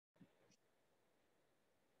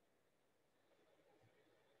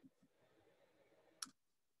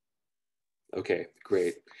Okay,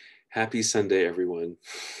 great. Happy Sunday, everyone.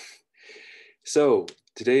 So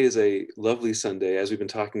today is a lovely Sunday. As we've been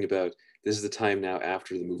talking about, this is the time now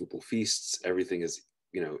after the movable feasts. Everything is,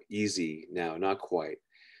 easy now, not quite.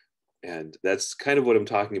 And that's kind of what I'm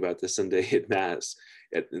talking about this Sunday at Mass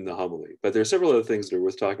in the homily. But there are several other things that are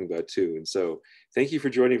worth talking about too. And so thank you for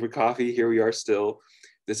joining for coffee. Here we are still.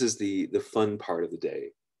 This is the fun part of the day,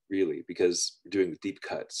 really, because we're doing the deep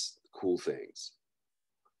cuts, cool things.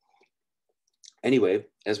 Anyway,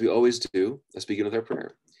 as we always do, let's begin with our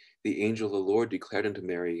prayer. The angel of the Lord declared unto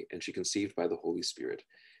Mary, and she conceived by the Holy Spirit.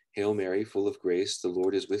 Hail Mary, full of grace, the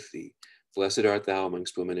Lord is with thee. Blessed art thou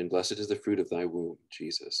amongst women, and blessed is the fruit of thy womb,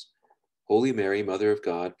 Jesus. Holy Mary, Mother of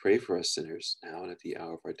God, pray for us sinners, now and at the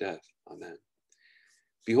hour of our death. Amen.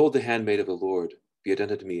 Behold the handmaid of the Lord, be it done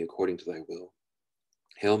unto me according to thy will.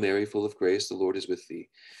 Hail Mary, full of grace, the Lord is with thee.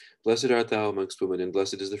 Blessed art thou amongst women, and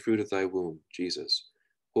blessed is the fruit of thy womb, Jesus.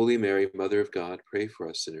 Holy Mary, Mother of God, pray for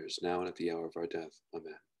us sinners, now and at the hour of our death.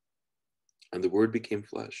 Amen. And the Word became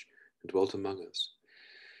flesh and dwelt among us.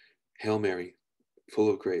 Hail Mary, full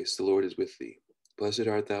of grace, the Lord is with thee. Blessed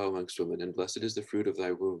art thou amongst women, and blessed is the fruit of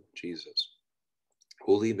thy womb, Jesus.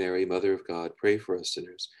 Holy Mary, Mother of God, pray for us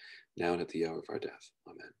sinners, now and at the hour of our death.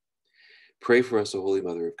 Amen. Pray for us, O Holy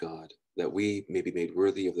Mother of God, that we may be made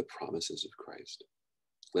worthy of the promises of Christ.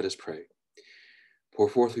 Let us pray. Pour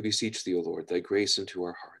forth, we beseech thee, O Lord, thy grace into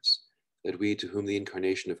our hearts, that we, to whom the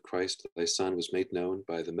incarnation of Christ, thy Son, was made known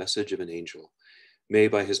by the message of an angel, may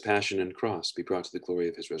by his passion and cross be brought to the glory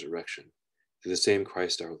of his resurrection. Through the same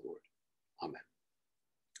Christ our Lord. Amen.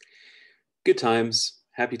 Good times,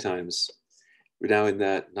 happy times. We're now in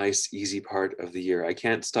that nice, easy part of the year. I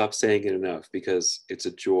can't stop saying it enough because it's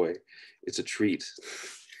a joy. It's a treat.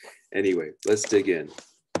 Anyway, let's dig in.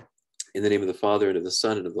 In the name of the Father, and of the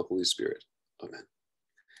Son, and of the Holy Spirit. Amen.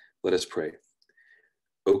 Let us pray.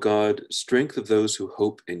 O God, strength of those who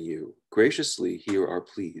hope in you, graciously hear our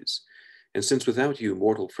pleas. And since without you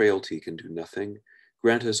mortal frailty can do nothing,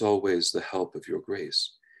 grant us always the help of your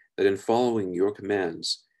grace, that in following your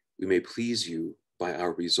commands we may please you by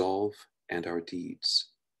our resolve and our deeds.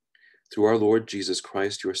 Through our Lord Jesus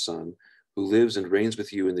Christ, your Son, who lives and reigns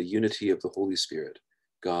with you in the unity of the Holy Spirit,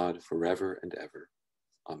 God, forever and ever.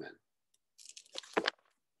 Amen.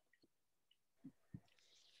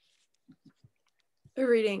 A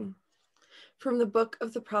reading from the book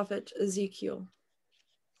of the prophet Ezekiel.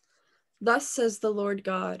 Thus says the Lord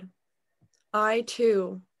God, I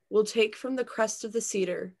too will take from the crest of the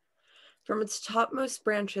cedar, from its topmost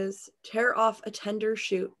branches, tear off a tender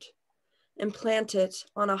shoot, and plant it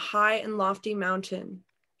on a high and lofty mountain.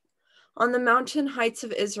 On the mountain heights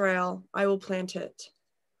of Israel I will plant it.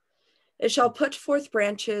 It shall put forth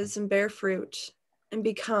branches and bear fruit, and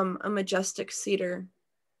become a majestic cedar.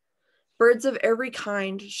 Birds of every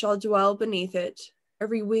kind shall dwell beneath it,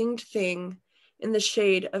 every winged thing in the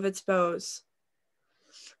shade of its boughs.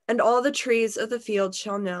 And all the trees of the field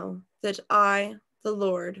shall know that I, the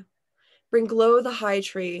Lord, bring low the high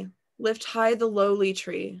tree, lift high the lowly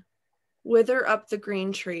tree, wither up the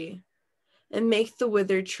green tree, and make the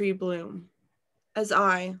withered tree bloom. As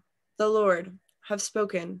I, the Lord, have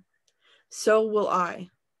spoken, so will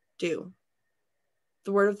I do.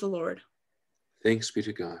 The word of the Lord. Thanks be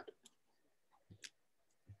to God.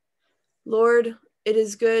 Lord, it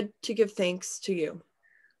is good to give thanks to you.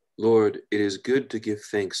 Lord, it is good to give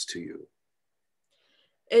thanks to you.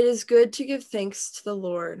 It is good to give thanks to the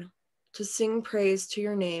Lord, to sing praise to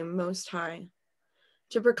your name, Most High,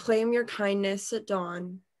 to proclaim your kindness at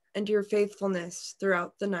dawn and your faithfulness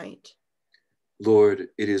throughout the night. Lord,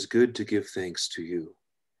 it is good to give thanks to you.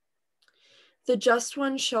 The just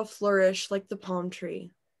one shall flourish like the palm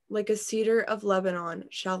tree, like a cedar of Lebanon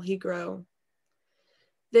shall he grow.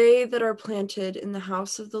 They that are planted in the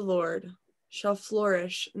house of the Lord shall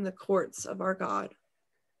flourish in the courts of our God.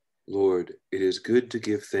 Lord, it is good to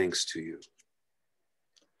give thanks to you.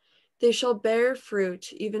 They shall bear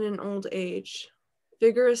fruit even in old age.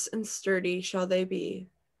 Vigorous and sturdy shall they be,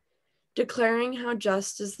 declaring how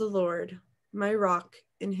just is the Lord, my rock,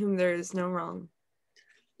 in whom there is no wrong.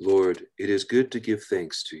 Lord, it is good to give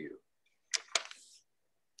thanks to you.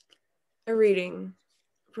 A reading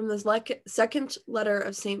from the second letter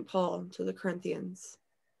of St. Paul to the Corinthians.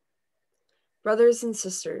 Brothers and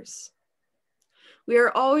sisters, we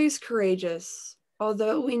are always courageous,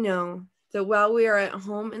 although we know that while we are at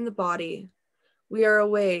home in the body, we are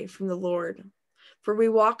away from the Lord, for we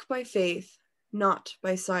walk by faith, not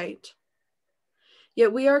by sight.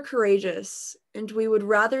 Yet we are courageous, and we would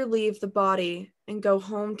rather leave the body and go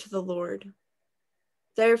home to the Lord.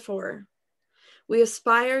 Therefore, we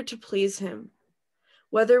aspire to please him,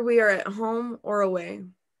 whether we are at home or away.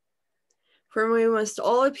 For we must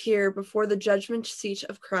all appear before the judgment seat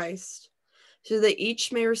of Christ, so that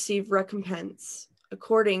each may receive recompense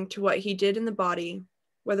according to what he did in the body,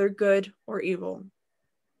 whether good or evil.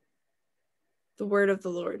 The word of the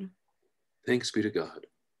Lord. Thanks be to God.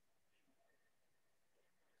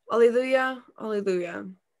 Alleluia, alleluia.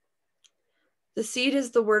 The seed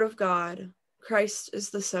is the word of God. Christ is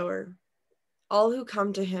the sower. All who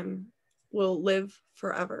come to him will live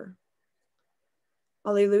forever.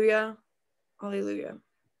 Alleluia, alleluia.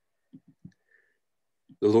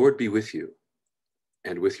 The Lord be with you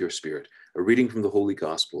and with your spirit. A reading from the Holy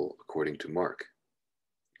Gospel according to Mark.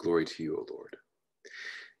 Glory to you, O Lord.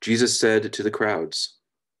 Jesus said to the crowds,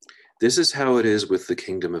 "This is how it is with the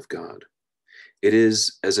kingdom of God. It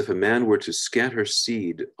is as if a man were to scatter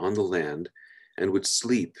seed on the land and would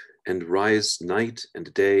sleep and rise night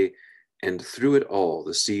and day, and through it all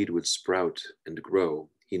the seed would sprout and grow,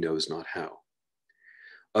 he knows not how.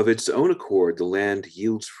 Of its own accord the land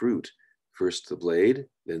yields fruit, first the blade,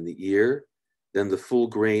 then the ear, then the full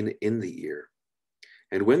grain in the ear.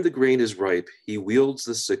 And when the grain is ripe, he wields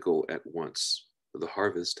the sickle at once, for the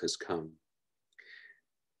harvest has come."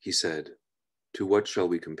 He said, "To what shall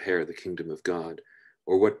we compare the kingdom of God,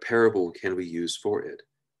 or what parable can we use for it?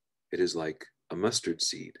 It is like a mustard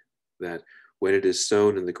seed, that when it is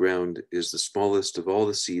sown in the ground is the smallest of all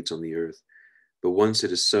the seeds on the earth, but once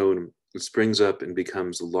it is sown, it springs up and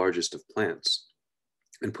becomes the largest of plants,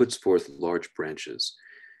 and puts forth large branches,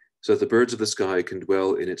 so that the birds of the sky can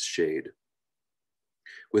dwell in its shade."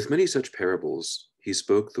 With many such parables, he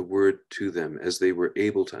spoke the word to them as they were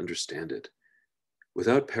able to understand it.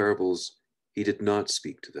 Without parables, he did not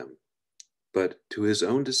speak to them, but to his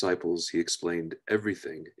own disciples he explained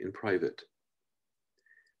everything in private.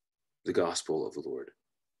 The Gospel of the Lord.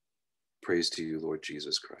 Praise to you, Lord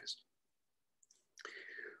Jesus Christ.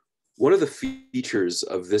 One of the features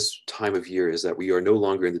of this time of year is that we are no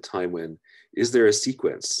longer in the time when, is there a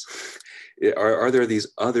sequence? Are there these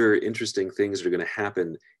other interesting things that are going to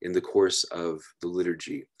happen in the course of the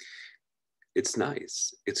liturgy? It's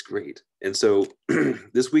nice. It's great. And so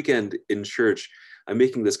this weekend in church, I'm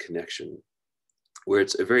making this connection where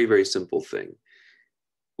it's a very, very simple thing.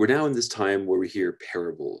 We're now in this time where we hear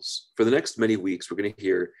parables. For the next many weeks, we're going to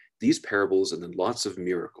hear these parables and then lots of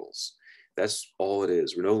miracles. That's all it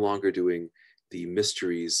is. We're no longer doing the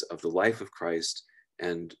mysteries of the life of Christ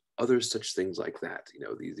and other such things like that. You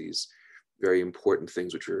know, these very important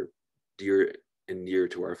things which are dear and near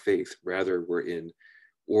to our faith. Rather, we're in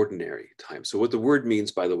ordinary time. So what the word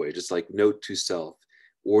means, by the way, just like note to self,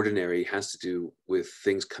 ordinary has to do with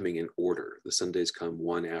things coming in order. The Sundays come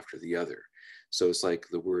one after the other. So it's like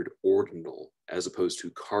the word ordinal as opposed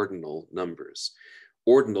to cardinal numbers.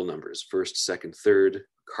 Ordinal numbers, first, second, third.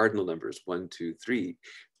 Cardinal numbers, 1, 2, 3.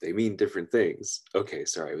 They mean different things. Okay,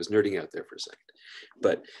 sorry, I was nerding out there for a second.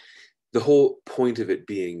 But the whole point of it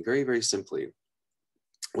being very, very simply,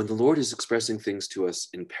 when the Lord is expressing things to us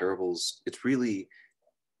in parables, it's really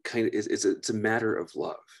kind of, it's a matter of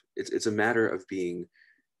love. It's a matter of being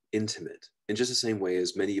intimate in just the same way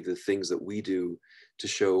as many of the things that we do to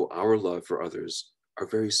show our love for others are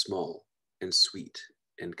very small and sweet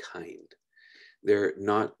and kind. They're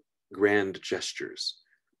not grand gestures.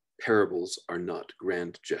 Parables are not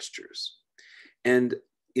grand gestures. And,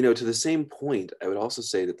 you know, to the same point, I would also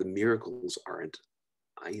say that the miracles aren't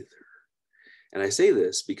either. And I say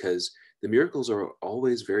this because the miracles are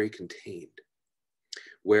always very contained,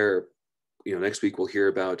 where, you know, next week we'll hear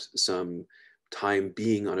about some time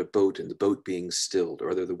being on a boat and the boat being stilled,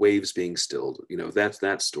 or the waves being stilled. You know, that's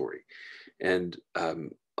that story. And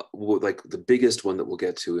like the biggest one that we'll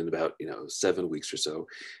get to in about 7 weeks or so,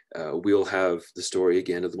 we'll have the story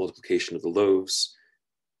again of the multiplication of the loaves.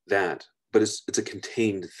 But it's a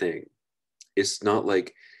contained thing. It's not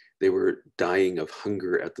like they were dying of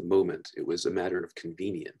hunger at the moment. It was a matter of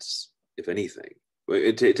convenience, if anything.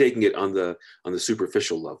 Taking it on the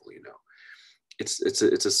superficial level, it's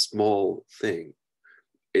a small thing.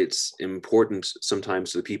 It's important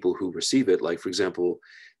sometimes to the people who receive it, like, for example,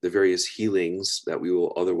 the various healings that we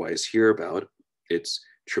will otherwise hear about. It's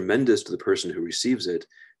tremendous to the person who receives it.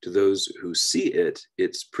 To those who see it,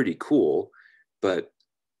 it's pretty cool, but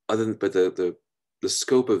the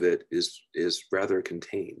scope of it is rather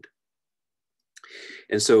contained.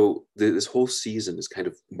 And so this whole season is kind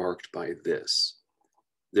of marked by this.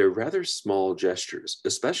 They're rather small gestures,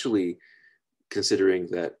 especially considering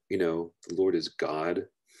that, the Lord is God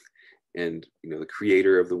and, the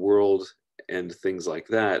creator of the world and things like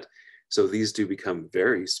that. So these do become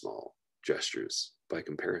very small gestures by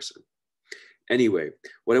comparison. Anyway,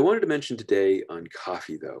 what I wanted to mention today on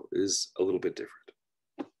coffee, though, is a little bit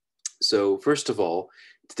different. So first of all,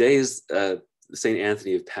 Today is St.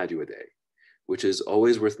 Anthony of Padua Day, which is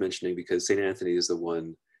always worth mentioning because St. Anthony is the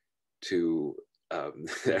one to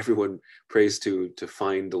everyone prays to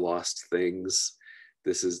find lost things.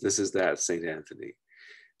 This is that St. Anthony.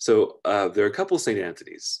 So there are a couple St.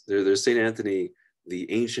 Anthonys. There's St. Anthony, the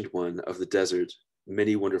ancient one of the desert,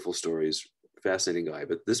 many wonderful stories, fascinating guy.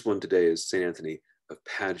 But this one today is St. Anthony of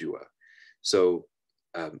Padua. So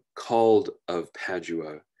called of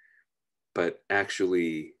Padua, but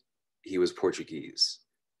actually he was Portuguese,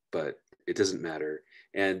 but it doesn't matter.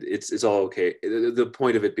 And it's all okay. The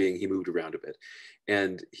point of it being he moved around a bit.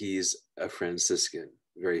 And he's a Franciscan,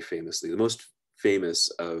 very famously, the most famous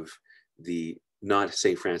of the, not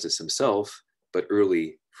St. Francis himself, but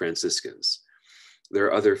early Franciscans. There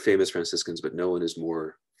are other famous Franciscans, but no one is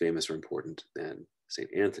more famous or important than St.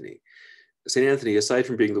 Anthony. St. Anthony, aside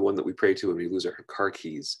from being the one that we pray to when we lose our car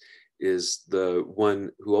keys, is the one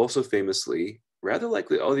who also famously, rather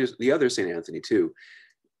likely all the other St. Anthony too,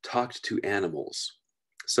 talked to animals.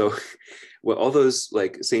 So well, all those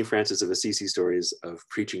like St. Francis of Assisi stories of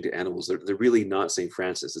preaching to animals, they're really not St.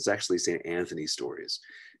 Francis. It's actually St. Anthony stories.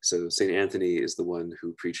 So St. Anthony is the one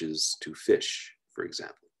who preaches to fish, for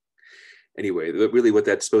example. Anyway, really what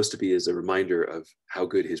that's supposed to be is a reminder of how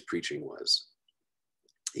good his preaching was.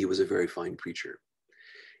 He was a very fine preacher.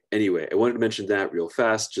 Anyway, I wanted to mention that real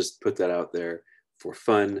fast, just put that out there for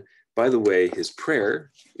fun. By the way, his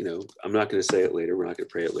prayer, I'm not going to say it later. We're not going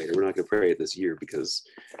to pray it later. We're not going to pray it this year because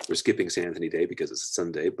we're skipping St. Anthony Day because it's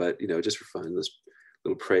Sunday. But, just for fun, let's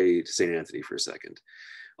little pray to St. Anthony for a second.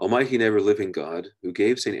 Almighty and ever-living God, who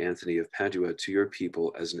gave St. Anthony of Padua to your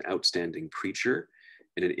people as an outstanding preacher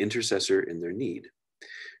and an intercessor in their need,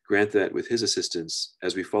 grant that with his assistance,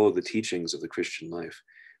 as we follow the teachings of the Christian life,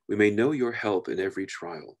 we may know your help in every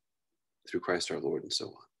trial through Christ our Lord, and so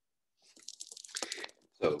on.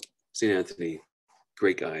 So, St. Anthony,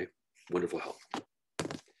 great guy, wonderful help.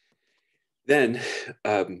 Then,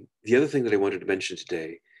 the other thing that I wanted to mention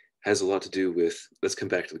today has a lot to do with, let's come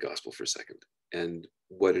back to the gospel for a second, and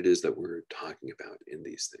what it is that we're talking about in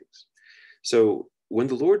these things. So, when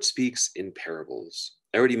the Lord speaks in parables,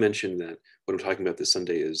 I already mentioned that what I'm talking about this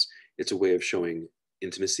Sunday is it's a way of showing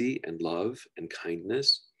intimacy and love and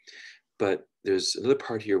kindness. But there's another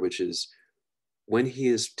part here, which is when he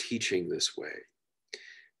is teaching this way,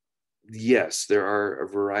 yes, there are a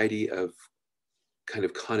variety of kind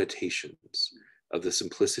of connotations of the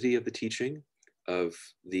simplicity of the teaching, of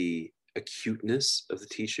the acuteness of the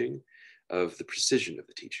teaching, of the precision of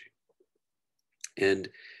the teaching. And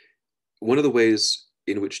one of the ways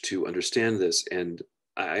in which to understand this, and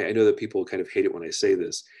I know that people kind of hate it when I say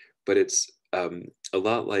this, but it's a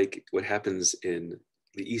lot like what happens in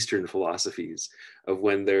the Eastern philosophies of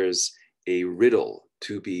when there's a riddle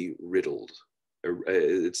to be riddled.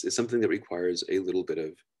 It's something that requires a little bit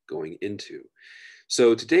of going into.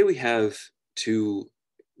 So today we have two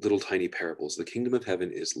little tiny parables. The kingdom of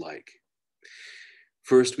heaven is like.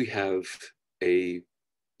 First, we have a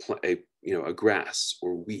grass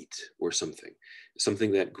or wheat or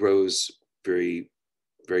something that grows very,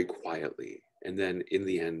 very quietly. And then in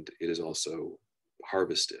the end, it is also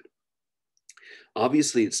harvested.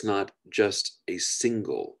 Obviously, it's not just a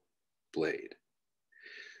single blade.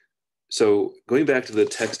 So going back to the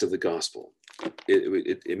text of the gospel,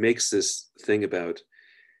 it makes this thing about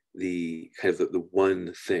the kind of the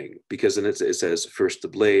one thing, because then it says first the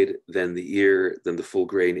blade, then the ear, then the full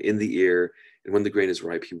grain in the ear, and when the grain is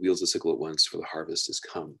ripe, he wields the sickle at once, for the harvest is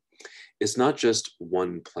come. It's not just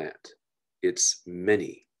one plant, it's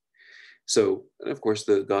many. So, and of course,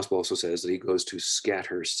 the gospel also says that he goes to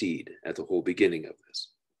scatter seed at the whole beginning of this.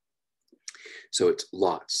 So it's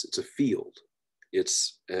lots, it's a field.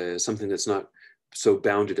 It's something that's not so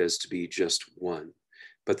bounded as to be just one,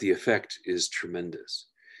 but the effect is tremendous.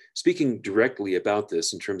 Speaking directly about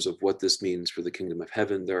this in terms of what this means for the kingdom of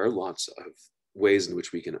heaven, there are lots of ways in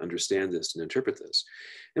which we can understand this and interpret this.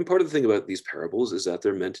 And part of the thing about these parables is that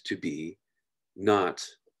they're meant to be not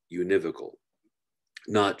univocal,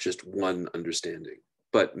 not just one understanding,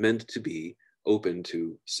 but meant to be open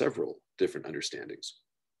to several different understandings.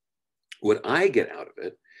 What I get out of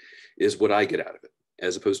it is what I get out of it,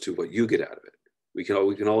 as opposed to what you get out of it. We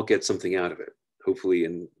can all get something out of it, hopefully,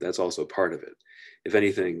 and that's also part of it. If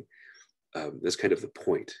anything, that's kind of the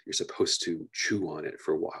point. You're supposed to chew on it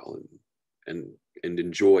for a while and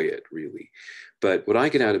enjoy it, really. But what I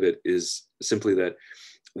get out of it is simply that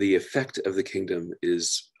the effect of the kingdom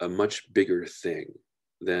is a much bigger thing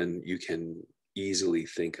than you can easily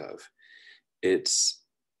think of. It's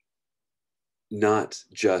not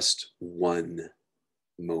just one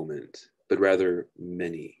moment, but rather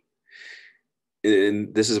many.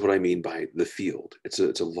 And this is what I mean by the field. It's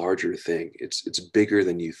a larger thing. It's bigger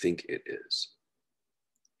than you think it is,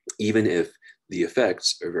 even if the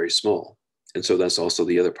effects are very small. And so that's also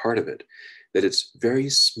the other part of it, that it's very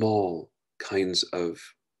small kinds of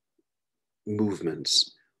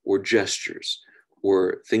movements or gestures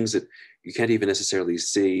or things that you can't even necessarily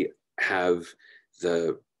see have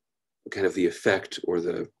the kind of the effect or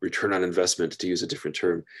the return on investment, to use a different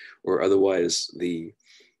term, or otherwise the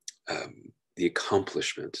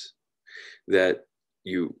accomplishment that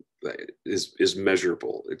you is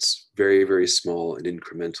measurable. It's very, very small and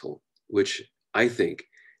incremental, which I think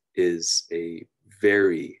is a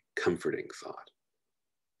very comforting thought,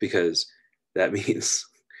 because that means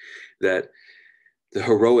that the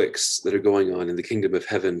heroics that are going on in the kingdom of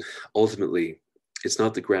heaven, ultimately, it's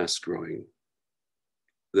not the grass growing.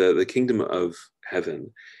 The kingdom of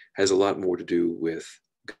heaven has a lot more to do with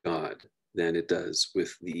God than it does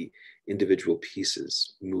with the individual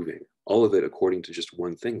pieces moving. All of it according to just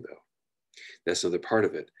one thing, though. That's another part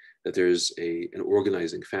of it, that there's an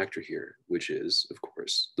organizing factor here, which is, of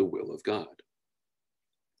course, the will of God.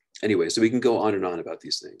 Anyway, so we can go on and on about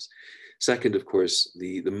these things. Second, of course,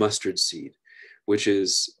 the mustard seed, which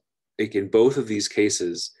is, like, in both of these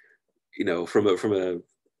cases, from a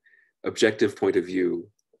objective point of view,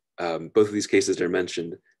 both of these cases are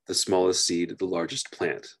mentioned, the smallest seed, the largest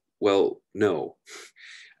plant. Well, no.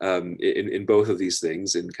 In both of these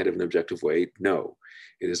things, in kind of an objective way, no.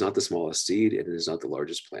 It is not the smallest seed, and it is not the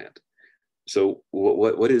largest plant. So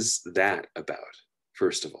what is that about,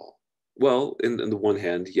 first of all? Well, on the one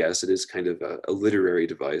hand, yes, it is kind of a literary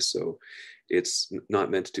device, so it's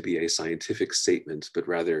not meant to be a scientific statement, but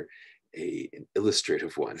rather an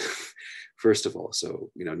illustrative one, first of all.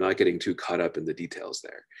 So, not getting too caught up in the details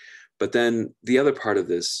there. But then the other part of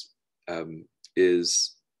this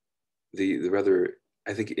is the rather,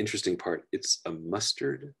 I think, interesting part. It's a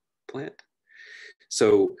mustard plant.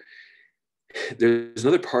 So there's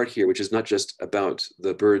another part here, which is not just about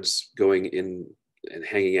the birds going in and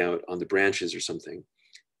hanging out on the branches or something,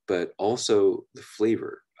 but also the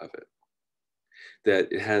flavor of it,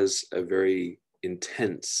 that it has a very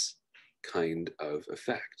intense kind of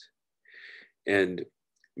effect. And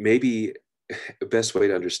maybe the best way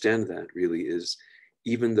to understand that really is,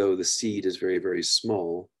 even though the seed is very, very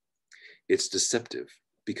small, it's deceptive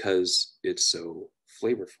because it's so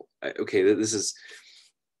flavorful. Okay, this is,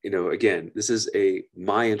 again, this is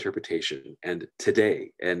my interpretation, and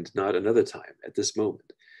today, and not another time, at this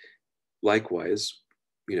moment. Likewise,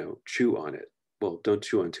 chew on it. Well, don't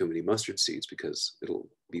chew on too many mustard seeds because it'll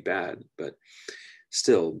be bad, but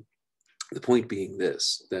still, the point being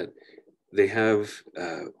this, that they have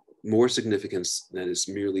more significance than is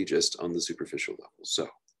merely just on the superficial level. So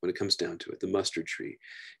when it comes down to it, the mustard tree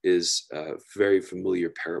is a very familiar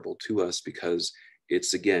parable to us, because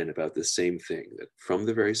it's, again, about the same thing, that from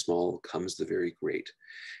the very small comes the very great.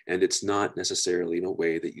 And it's not necessarily in a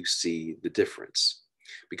way that you see the difference,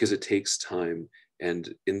 because it takes time.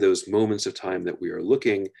 And in those moments of time that we are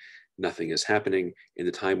looking, nothing is happening. In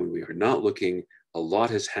the time when we are not looking, a lot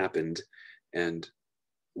has happened. And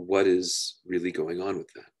what is really going on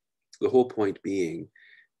with that? The whole point being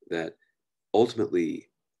that ultimately,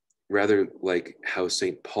 rather like how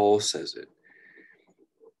St. Paul says it,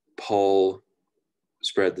 Paul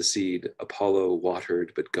spread the seed, Apollo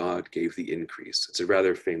watered, but God gave the increase. It's a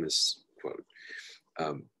rather famous quote.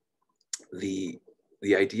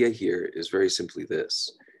 The idea here is very simply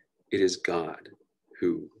this: it is God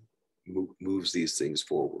who moves these things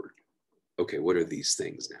forward. Okay, what are these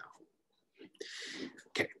things now?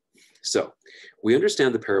 Okay, so we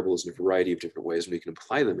understand the parables in a variety of different ways, and we can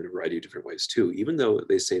apply them in a variety of different ways too. Even though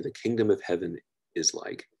they say the kingdom of heaven is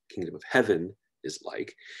like,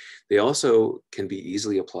 they also can be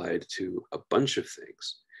easily applied to a bunch of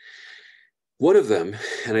things. One of them,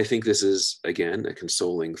 and I think this is, again, a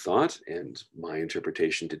consoling thought, and my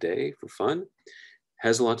interpretation today for fun,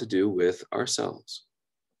 has a lot to do with ourselves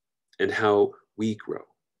and how we grow.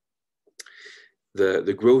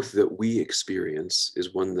 The growth that we experience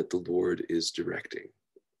is one that the Lord is directing.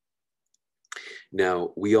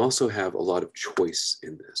 Now, we also have a lot of choice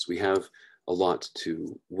in this. We have a lot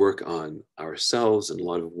to work on ourselves, and a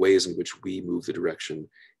lot of ways in which we move the direction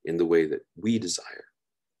in the way that we desire.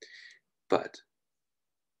 But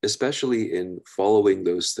especially in following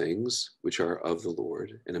those things which are of the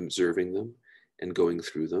Lord and observing them and going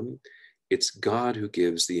through them, it's God who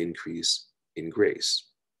gives the increase in grace.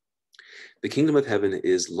 The kingdom of heaven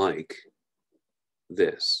is like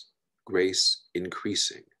this: grace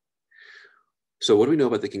increasing. So what do we know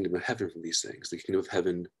about the kingdom of heaven from these things? The kingdom of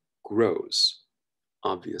heaven grows,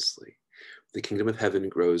 obviously. The kingdom of heaven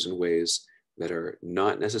grows in ways that are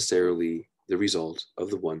not necessarily the result of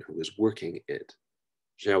the one who is working it.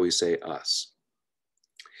 Shall we say us?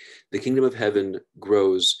 The kingdom of heaven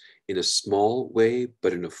grows in a small way,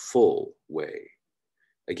 but in a full way.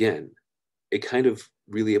 Again, it kind of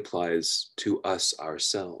really applies to us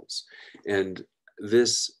ourselves. And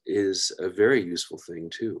this is a very useful thing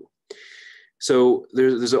too. So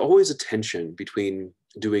there's always a tension between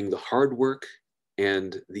doing the hard work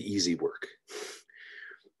and the easy work.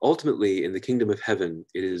 Ultimately, in the kingdom of heaven,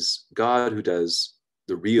 it is God who does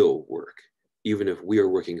the real work, even if we are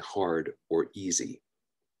working hard or easy.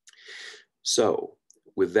 So,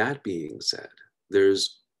 with that being said,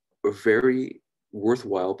 there's a very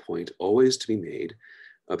worthwhile point always to be made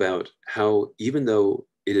about how, even though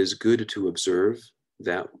it is good to observe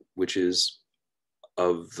that which is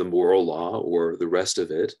of the moral law or the rest of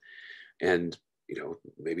it, and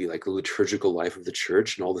maybe like the liturgical life of the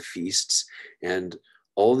church and all the feasts and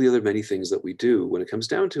all the other many things that we do, when it comes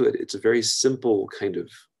down to it, it's a very simple kind of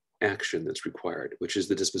action that's required, which is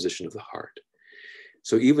the disposition of the heart.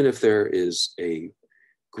 So even if there is a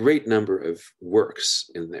great number of works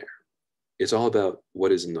in there, it's all about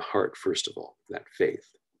what is in the heart, first of all, that faith,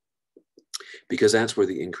 because that's where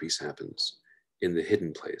the increase happens, in the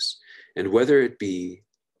hidden place. And whether it be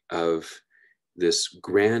of this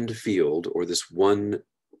grand field or this one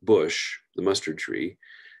bush, the mustard tree,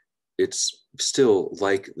 it's still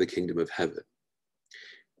like the kingdom of heaven.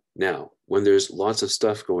 Now, when there's lots of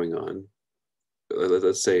stuff going on,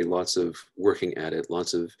 let's say lots of working at it,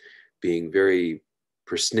 lots of being very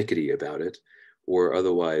persnickety about it, or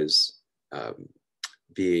otherwise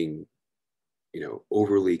being,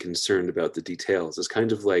 overly concerned about the details, it's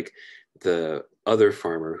kind of like the other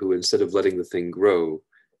farmer who, instead of letting the thing grow,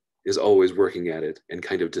 is always working at it and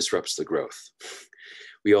kind of disrupts the growth.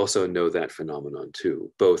 We also know that phenomenon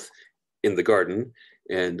too, both in the garden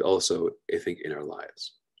and also, I think, in our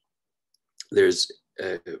lives. There's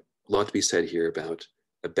a lot to be said here about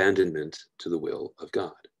abandonment to the will of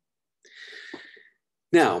God.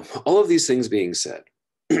 Now, all of these things being said,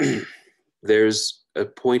 there's a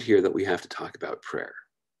point here that we have to talk about prayer.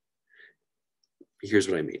 Here's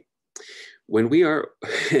what I mean. When we are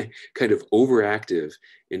kind of overactive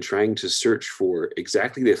in trying to search for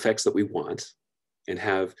exactly the effects that we want and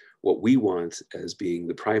have what we want as being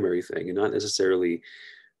the primary thing and not necessarily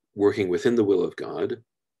working within the will of God,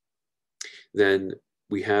 then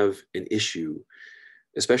we have an issue,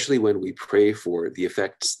 especially when we pray for the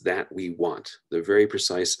effects that we want, the very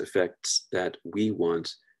precise effects that we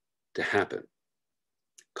want to happen.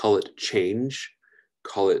 Call it change,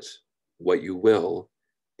 call it what you will,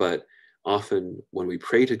 but often when we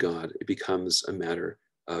pray to God, it becomes a matter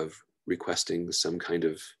of requesting some kind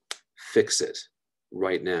of fix it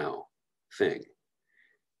right now thing.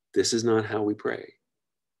 This is not how we pray.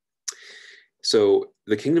 So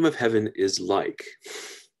the kingdom of heaven is like,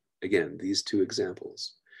 again, these two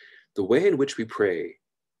examples. The way in which we pray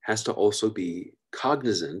has to also be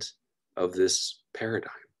cognizant of this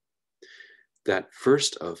paradigm. That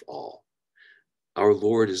first of all, our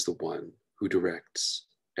Lord is the one who directs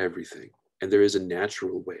everything. And there is a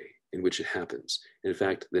natural way in which it happens. In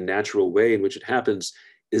fact, the natural way in which it happens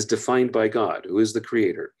is defined by God, who is the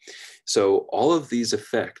creator. So all of these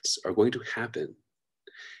effects are going to happen.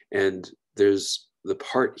 And there's the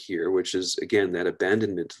part here, which is, again, that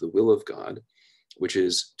abandonment to the will of God, which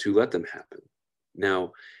is to let them happen.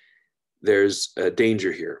 Now, there's a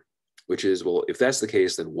danger here, which is, well, if that's the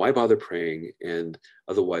case, then why bother praying? And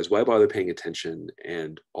otherwise, why bother paying attention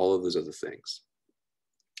and all of those other things?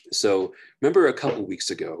 So remember a couple weeks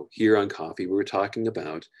ago here on Coffee, we were talking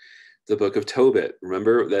about the book of Tobit.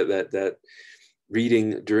 Remember that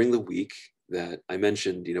reading during the week that I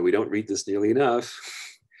mentioned, we don't read this nearly enough.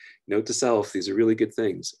 Note to self, these are really good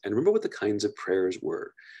things. And remember what the kinds of prayers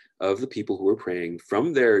were of the people who were praying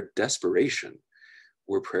from their desperation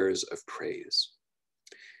were prayers of praise.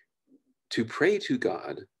 To pray to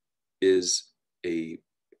God is a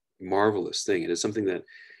marvelous thing. It is something that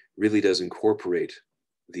really does incorporate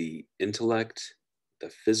the intellect, the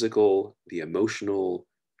physical, the emotional,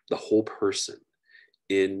 the whole person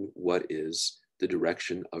in what is the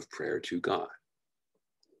direction of prayer to God.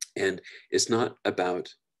 And it's not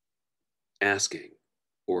about asking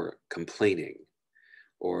or complaining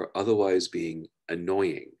or otherwise being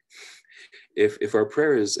annoying. If our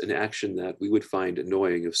prayer is an action that we would find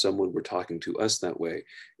annoying if someone were talking to us that way,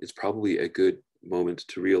 it's probably a good moment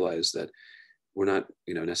to realize that we're not,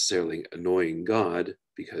 necessarily annoying God,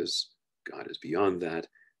 because God is beyond that,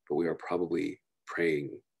 but we are probably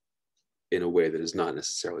praying in a way that is not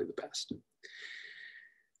necessarily the best.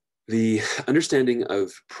 The understanding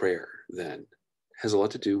of prayer, then, has a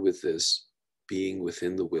lot to do with this being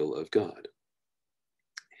within the will of God.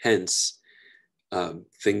 Hence,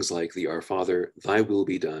 things like the Our Father, thy will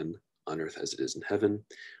be done on earth as it is in heaven,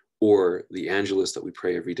 or the Angelus that we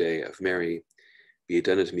pray every day of Mary, be it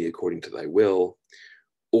done unto me according to thy will,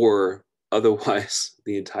 or otherwise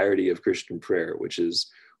the entirety of Christian prayer, which is,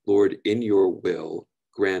 Lord, in your will,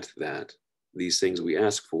 grant that these things we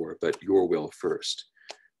ask for, but your will first.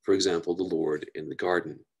 For example, the Lord in the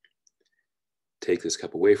garden. Take this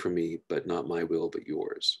cup away from me, but not my will, but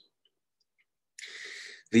yours.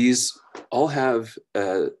 These all have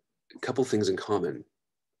a couple things in common.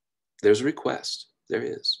 There's a request, there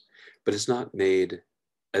is, but it's not made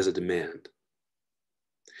as a demand.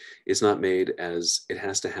 It's not made as it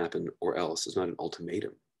has to happen or else. It's not an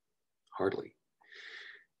ultimatum, hardly.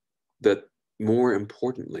 But more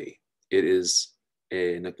importantly, it is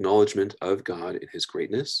an acknowledgement of God in his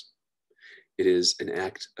greatness. It is an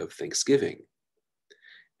act of thanksgiving.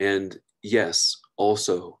 And yes,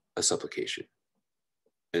 also a supplication,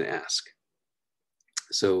 an ask.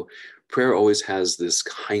 So prayer always has this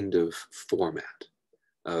kind of format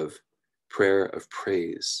of prayer, of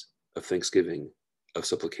praise, of thanksgiving, of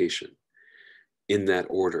supplication, in that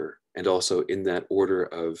order, and also in that order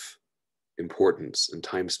of importance and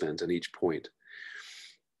time spent on each point.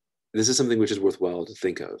 This is something which is worthwhile to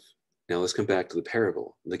think of. Now let's come back to the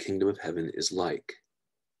parable. The kingdom of heaven is like.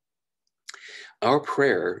 Our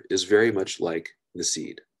prayer is very much like the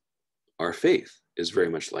seed. Our faith is very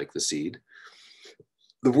much like the seed.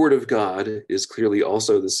 The word of God is clearly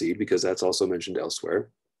also the seed, because that's also mentioned elsewhere.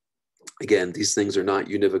 Again, these things are not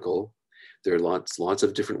univocal. There are lots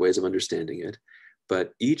of different ways of understanding it,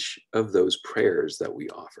 but each of those prayers that we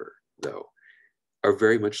offer, though, are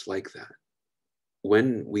very much like that.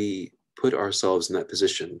 When we put ourselves in that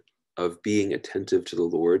position of being attentive to the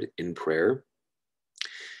Lord in prayer,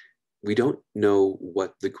 we don't know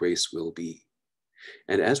what the grace will be.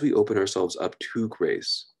 And as we open ourselves up to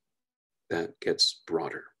grace, that gets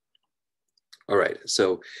broader. All right,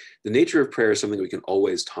 so the nature of prayer is something we can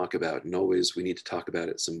always talk about, and always we need to talk about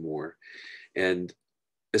it some more. And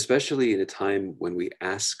especially in a time when we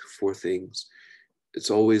ask for things, it's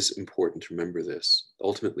always important to remember this.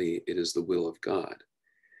 Ultimately, it is the will of God.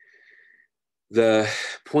 The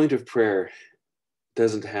point of prayer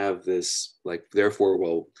doesn't have this, like, therefore,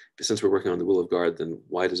 well, since we're working on the will of God, then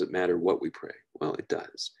why does it matter what we pray? Well, it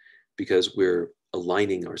does, because we're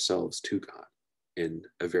aligning ourselves to God in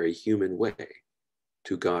a very human way,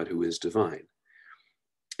 to God who is divine.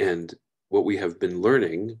 And what we have been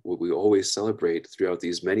learning, what we always celebrate throughout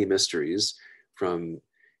these many mysteries, from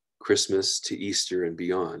Christmas to Easter and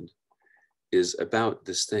beyond, is about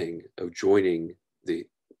this thing of joining the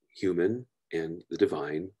human and the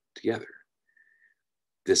divine together.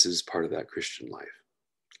 This is part of that Christian life.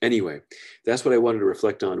 Anyway, that's what I wanted to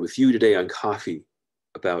reflect on with you today on coffee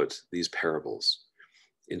about these parables.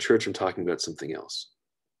 In church, I'm talking about something else.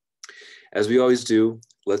 As we always do,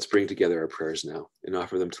 let's bring together our prayers now and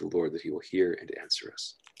offer them to the Lord that he will hear and answer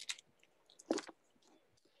us.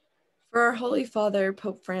 For our Holy Father,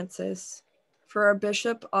 Pope Francis, for our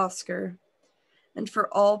Bishop Oscar, and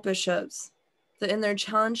for all bishops, that in their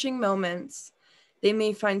challenging moments, they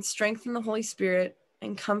may find strength in the Holy Spirit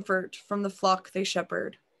and comfort from the flock they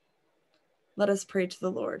shepherd. Let us pray to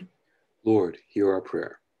the Lord. Lord, hear our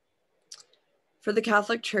prayer. For the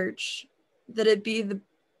Catholic Church, that it be the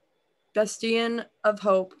bastion of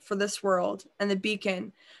hope for this world and the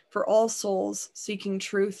beacon for all souls seeking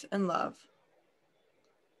truth and love.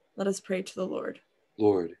 Let us pray to the Lord.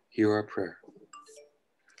 Lord, hear our prayer.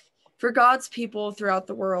 For God's people throughout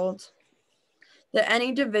the world, that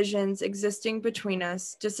any divisions existing between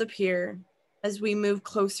us disappear as we move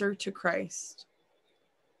closer to Christ.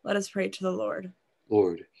 Let us pray to the Lord.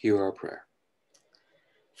 Lord, hear our prayer.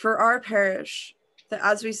 For our parish, that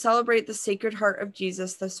as we celebrate the Sacred Heart of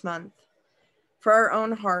Jesus this month, for our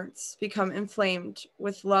own hearts become inflamed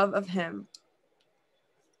with love of him,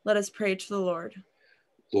 let us pray to the Lord.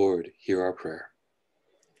 Lord, hear our prayer.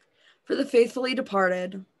 For the faithfully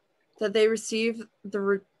departed, that they receive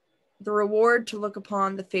the reward to look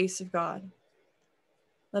upon the face of God.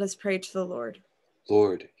 Let us pray to the Lord.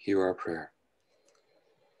 Lord, hear our prayer.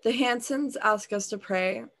 The Hansons ask us to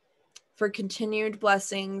pray for continued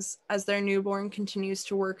blessings as their newborn continues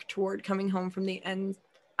to work toward coming home from the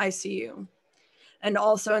NICU, and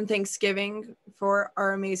also in thanksgiving for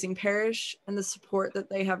our amazing parish and the support that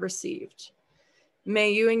they have received.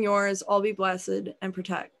 May you and yours all be blessed and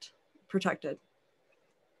protected.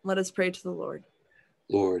 Let us pray to the Lord.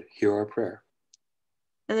 Lord, hear our prayer.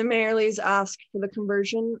 And the Mayerleys ask for the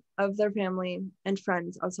conversion of their family and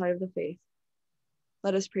friends outside of the faith.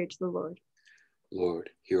 Let us pray to the Lord. Lord,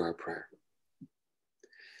 hear our prayer.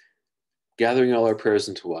 Gathering all our prayers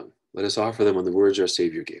into one, let us offer them on the words our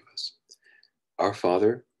Savior gave us. Our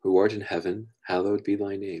Father, who art in heaven, hallowed be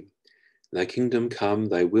thy name. Thy kingdom come,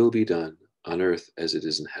 thy will be done, on earth as it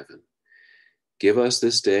is in heaven. Give us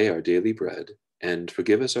this day our daily bread, and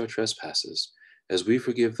forgive us our trespasses, as we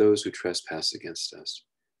forgive those who trespass against us.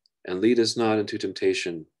 And lead us not into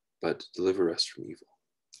temptation, but deliver us from evil.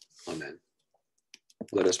 Amen.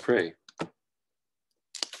 Let us pray.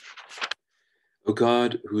 O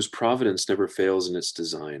God, whose providence never fails in its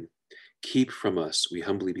design, keep from us, we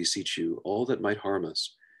humbly beseech you, all that might harm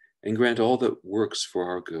us, and grant all that works for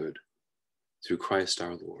our good. Through Christ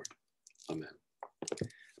our Lord. Amen.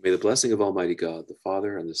 May the blessing of Almighty God, the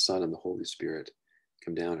Father, and the Son, and the Holy Spirit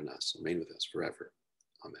come down on us and reign with us forever.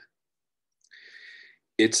 Amen.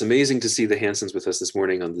 It's amazing to see the Hansons with us this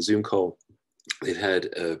morning on the Zoom call. They've had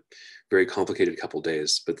a very complicated couple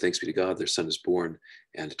days, but thanks be to God, their son is born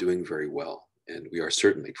and doing very well. And we are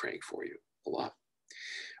certainly praying for you a lot.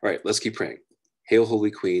 All right, let's keep praying. Hail,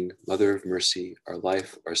 Holy Queen, Mother of Mercy, our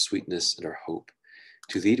life, our sweetness, and our hope.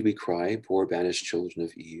 To thee do we cry, poor banished children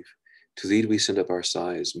of Eve. To thee do we send up our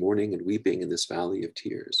sighs, mourning and weeping in this valley of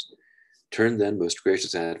tears. Turn then, most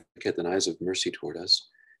gracious advocate, thine eyes of mercy toward us,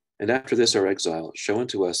 and after this our exile, show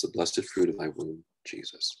unto us the blessed fruit of thy womb,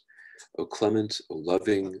 Jesus. O clement, O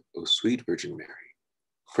loving, O sweet Virgin Mary,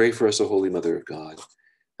 pray for us, O Holy Mother of God,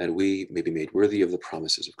 that we may be made worthy of the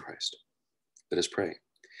promises of Christ. Let us pray.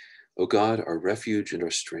 O God, our refuge and our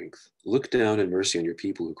strength, look down in mercy on your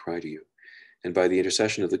people who cry to you, and by the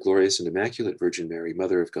intercession of the glorious and immaculate Virgin Mary,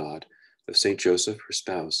 Mother of God, of Saint Joseph, her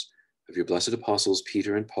spouse, of your blessed apostles,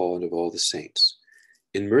 Peter and Paul, and of all the saints,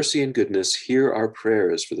 in mercy and goodness, hear our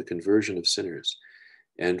prayers for the conversion of sinners,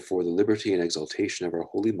 and for the liberty and exaltation of our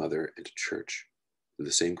Holy Mother and Church, through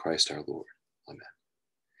the same Christ our Lord. Amen.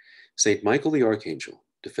 Saint Michael the Archangel,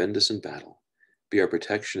 defend us in battle, be our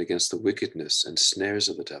protection against the wickedness and snares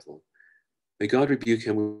of the devil. May God rebuke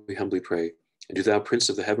him, we humbly pray, and do thou, Prince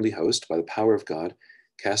of the heavenly host, by the power of God,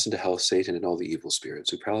 cast into hell Satan and all the evil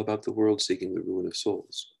spirits who prowl about the world seeking the ruin of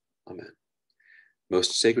souls. Amen.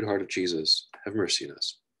 Most Sacred Heart of Jesus, have mercy on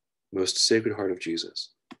us. Most Sacred Heart of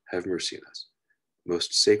Jesus, have mercy on us.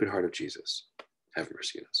 Most Sacred Heart of Jesus, have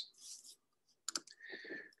mercy on us.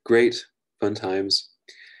 Great, fun times.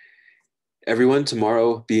 Everyone,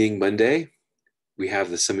 tomorrow being Monday, we have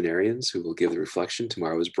the seminarians who will give the reflection.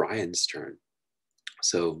 Tomorrow is Brian's turn.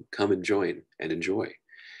 So come and join and enjoy.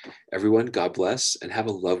 Everyone, God bless and have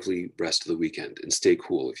a lovely rest of the weekend and stay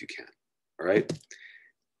cool if you can. All right?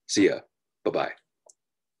 See ya. Bye-bye.